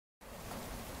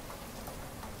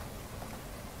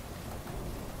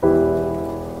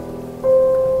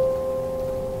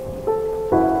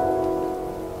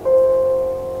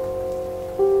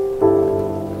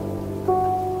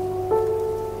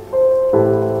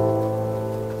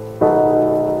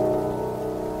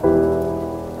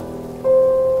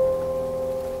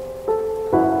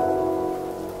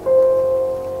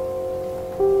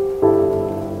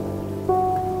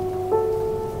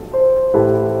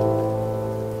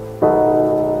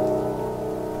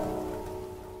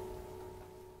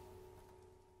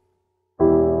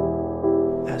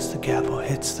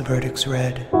the verdict's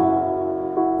read,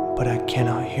 but I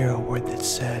cannot hear a word that's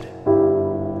said.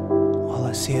 All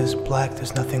I see is black,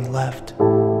 there's nothing left.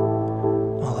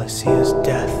 All I see is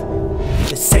death.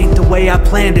 This ain't the way I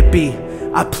planned to be.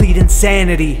 I plead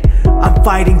insanity. I'm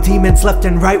fighting demons left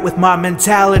and right with my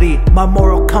mentality. My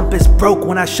moral compass broke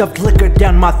when I shoved liquor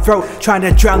down my throat, trying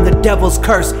to drown the devil's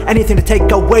curse, anything to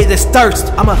take away this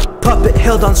thirst. I'm a puppet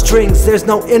held on strings, there's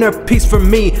no inner peace for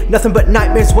me. Nothing but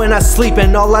nightmares when I sleep,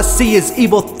 and all I see is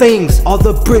evil things. All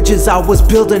the bridges I was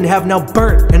building have now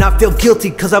burnt, and I feel guilty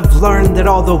cause I've learned that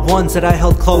all the ones that I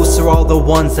held close are all the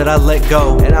ones that I let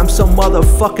go. And I'm so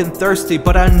motherfucking thirsty,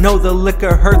 but I know the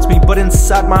liquor hurts me, but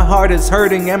inside my heart is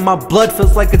hurting and my blood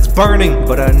feels like it's burning.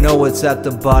 But I know it's at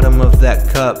the bottom of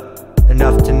that cup,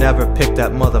 enough to never pick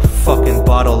that motherfucking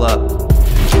bottle up.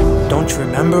 Don't you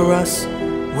remember us?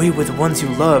 We were the ones you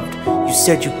loved. You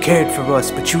said you cared for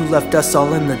us, but you left us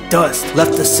all in the dust.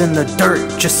 Left us in the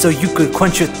dirt, just so you could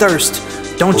quench your thirst.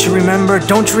 Don't you remember,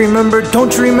 don't you remember,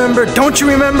 don't you remember, don't you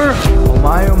remember? Oh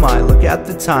my, look at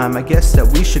the time, I guess that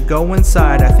we should go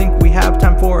inside. I think we have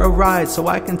time for a ride, so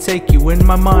I can take you in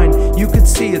my mind. You could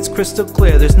see it's crystal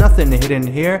clear, there's nothing hidden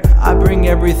here. I bring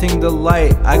everything to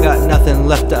light, I got nothing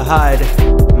left to hide.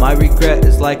 My regret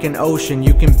is like an ocean,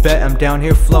 you can bet I'm down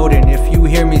here floating. If you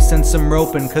hear me, send some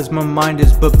roping, cause my mind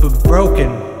is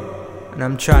broken. And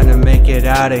I'm trying to make it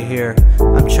out of here.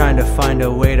 I'm trying to find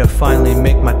a way to finally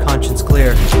make my conscience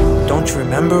clear. Don't you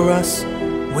remember us?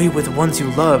 We were the ones you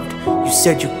loved. You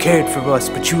said you cared for us,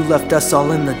 but you left us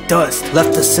all in the dust.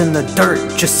 Left us in the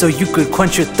dirt, just so you could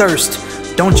quench your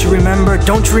thirst. Don't you remember,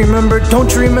 don't you remember,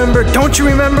 don't you remember, don't you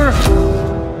remember?